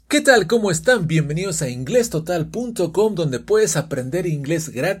¿Qué tal? ¿Cómo están? Bienvenidos a inglestotal.com, donde puedes aprender inglés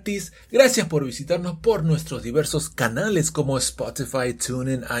gratis. Gracias por visitarnos por nuestros diversos canales como Spotify,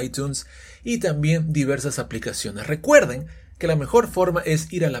 TuneIn, iTunes y también diversas aplicaciones. Recuerden que la mejor forma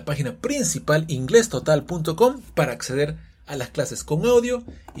es ir a la página principal inglestotal.com para acceder a las clases con audio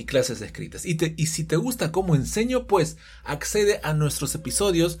y clases escritas. Y si te gusta cómo enseño, pues accede a nuestros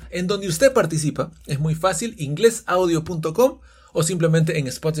episodios en donde usted participa. Es muy fácil, inglesaudio.com o simplemente en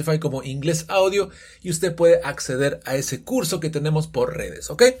Spotify como Inglés Audio y usted puede acceder a ese curso que tenemos por redes,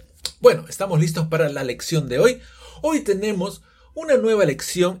 ¿ok? Bueno, estamos listos para la lección de hoy. Hoy tenemos una nueva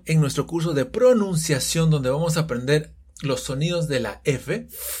lección en nuestro curso de pronunciación donde vamos a aprender los sonidos de la F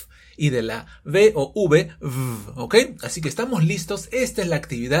y de la V o V, ¿ok? Así que estamos listos. Esta es la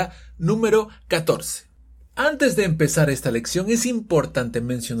actividad número 14. Antes de empezar esta lección es importante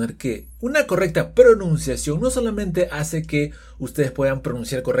mencionar que una correcta pronunciación no solamente hace que ustedes puedan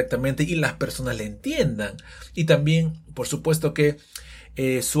pronunciar correctamente y las personas le entiendan, y también, por supuesto, que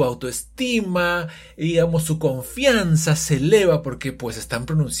su autoestima, digamos, su confianza se eleva porque pues están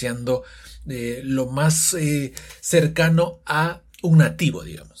pronunciando lo más cercano a un nativo,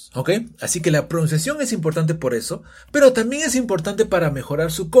 digamos, ¿ok? Así que la pronunciación es importante por eso, pero también es importante para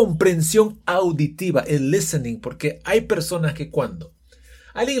mejorar su comprensión auditiva, el listening, porque hay personas que cuando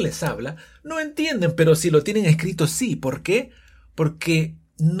alguien les habla, no entienden, pero si lo tienen escrito, sí. ¿Por qué? Porque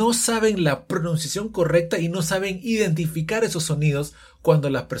no saben la pronunciación correcta y no saben identificar esos sonidos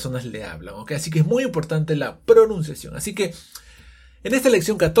cuando las personas le hablan, ¿ok? Así que es muy importante la pronunciación. Así que en esta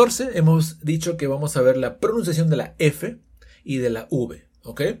lección 14 hemos dicho que vamos a ver la pronunciación de la F y de la V,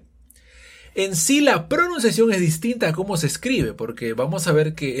 ¿ok? En sí la pronunciación es distinta a cómo se escribe, porque vamos a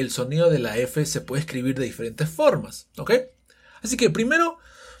ver que el sonido de la F se puede escribir de diferentes formas, ¿ok? Así que primero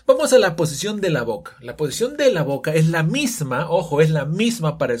vamos a la posición de la boca. La posición de la boca es la misma, ojo, es la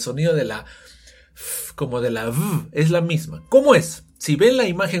misma para el sonido de la F como de la V, es la misma. ¿Cómo es? Si ven la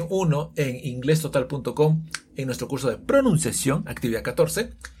imagen 1 en inglestotal.com, en nuestro curso de pronunciación, actividad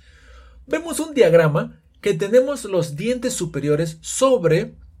 14, vemos un diagrama que tenemos los dientes superiores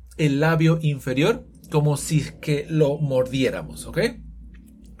sobre el labio inferior, como si que lo mordiéramos, ¿ok?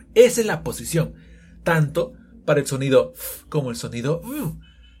 Esa es la posición, tanto para el sonido F como el sonido V.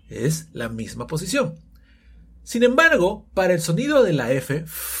 Es la misma posición. Sin embargo, para el sonido de la F,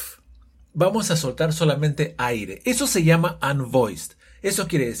 vamos a soltar solamente aire. Eso se llama unvoiced. Eso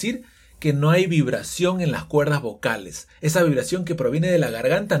quiere decir que no hay vibración en las cuerdas vocales. Esa vibración que proviene de la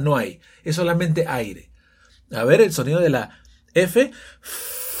garganta no hay. Es solamente aire. A ver, el sonido de la F.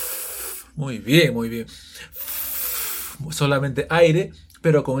 Muy bien, muy bien. Solamente aire,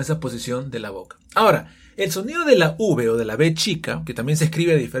 pero con esa posición de la boca. Ahora, el sonido de la V o de la B chica, que también se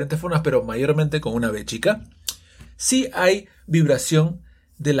escribe de diferentes formas, pero mayormente con una B chica, sí hay vibración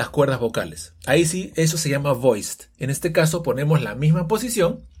de las cuerdas vocales. Ahí sí, eso se llama voiced. En este caso ponemos la misma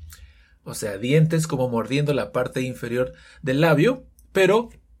posición, o sea, dientes como mordiendo la parte inferior del labio, pero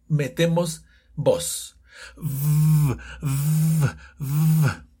metemos voz.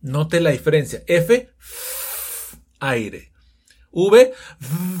 Note la diferencia. F, aire. V,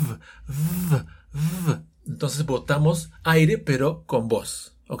 entonces botamos aire pero con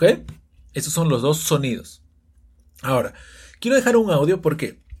voz. ¿Ok? Esos son los dos sonidos. Ahora, quiero dejar un audio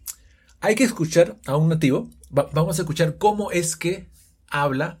porque hay que escuchar a un nativo. Vamos a escuchar cómo es que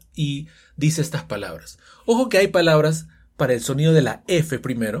habla y dice estas palabras. Ojo que hay palabras para el sonido de la F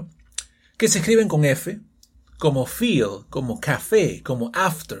primero, que se escriben con F, como feel, como café, como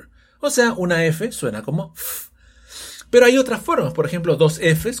after. O sea, una F suena como F. Pero hay otras formas, por ejemplo, dos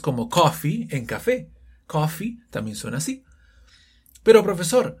Fs como coffee en café. Coffee también suena así. Pero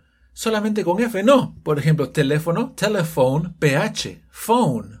profesor, solamente con F no. Por ejemplo, teléfono, telephone, PH,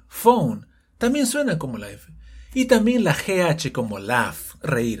 phone, phone. También suena como la F. Y también la GH como laugh,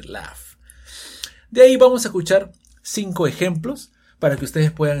 reír, laugh. De ahí vamos a escuchar 5 ejemplos para que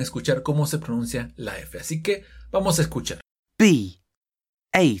ustedes puedan escuchar cómo se pronuncia la F. Así que vamos a escuchar. B,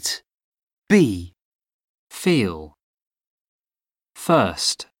 8, B, feel,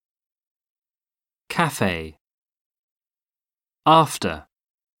 first, cafe, after,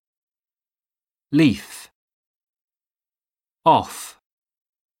 leaf, off,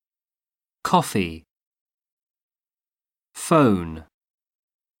 coffee, phone,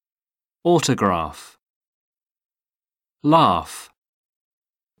 autograph, laugh.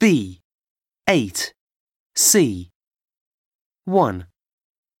 B, 8, C, 1,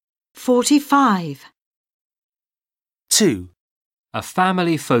 45, 2, A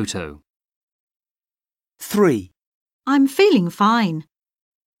family photo. 3, I'm feeling fine.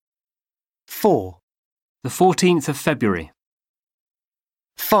 4, The 14th of February.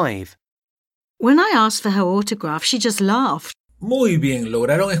 5. When I asked for her autograph, she just laughed. Muy bien,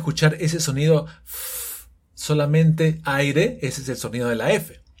 lograron escuchar ese sonido f, solamente aire, ese es el sonido de la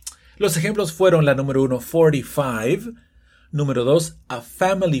F. Los ejemplos fueron la número 1, 45, número 2, a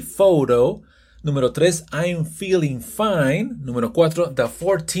family photo, número 3, I'm feeling fine, número 4, the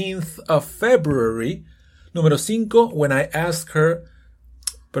 14th of February, número 5, when I asked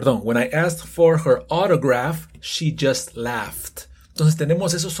for her autograph, she just laughed. Entonces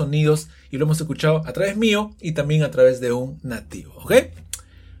tenemos esos sonidos y lo hemos escuchado a través mío y también a través de un nativo, ¿ok?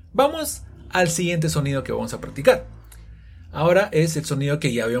 Vamos al siguiente sonido que vamos a practicar. Ahora es el sonido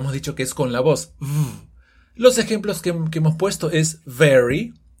que ya habíamos dicho que es con la voz. Los ejemplos que hemos puesto es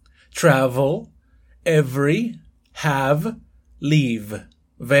very, travel, every, have, leave.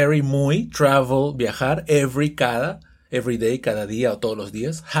 Very, muy, travel, viajar, every, cada, every day, cada día o todos los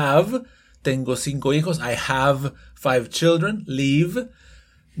días. Have, tengo 5 hijos. I have 5 children. Leave.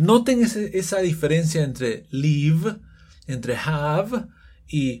 Noten esa diferencia entre leave, entre have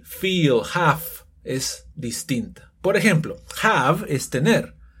y feel. Have es distinta. Por ejemplo, have es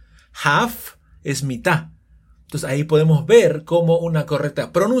tener. Half es mitad. Entonces ahí podemos ver cómo una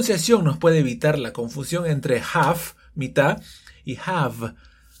correcta pronunciación nos puede evitar la confusión entre half, mitad, y have,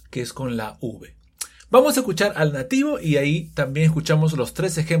 que es con la V. Vamos a escuchar al nativo y ahí también escuchamos los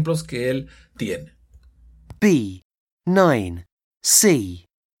 3 ejemplos que él tiene. B. 9. C.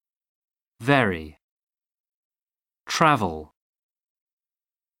 Very. Travel.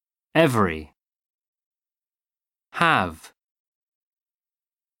 Every. Have.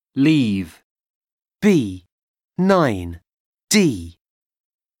 Leave. B. 9. D.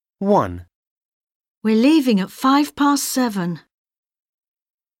 1. We're leaving at 7:05.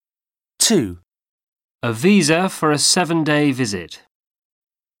 2. A visa for a 7-day visit.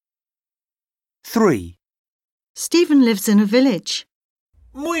 3. Stephen lives in a village.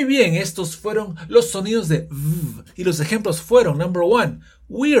 Muy bien, estos fueron los sonidos de v y los ejemplos fueron number 1,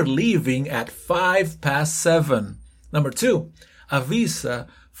 we're leaving at 7:05. Number 2, a visa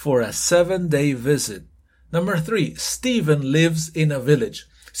for a 7-day visit. Number 3, Stephen lives in a village.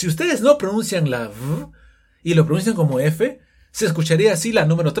 Si ustedes no pronuncian la v y lo pronuncian como F, se escucharía así la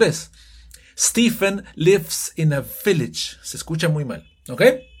número 3. Stephen lives in a village. Se escucha muy mal, ¿ok?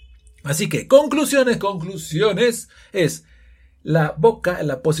 Así que, conclusiones es la boca,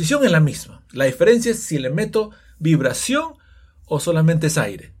 la posición es la misma. La diferencia es si le meto vibración o solamente es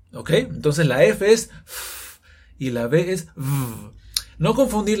aire, ¿ok? Entonces la F es f y la B es v. No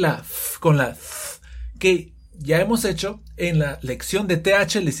confundir la f con la th, que ya hemos hecho en la lección de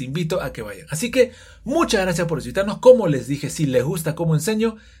TH, les invito a que vayan. Así que muchas gracias por visitarnos. Como les dije, si les gusta cómo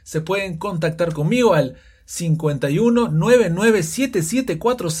enseño, se pueden contactar conmigo al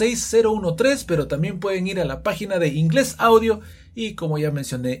 51-9977-46013, pero también pueden ir a la página de Inglés Audio y, como ya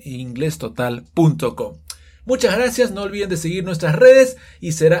mencioné, inglestotal.com. Muchas gracias, no olviden de seguir nuestras redes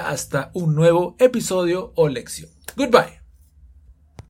y será hasta un nuevo episodio o lección. Goodbye.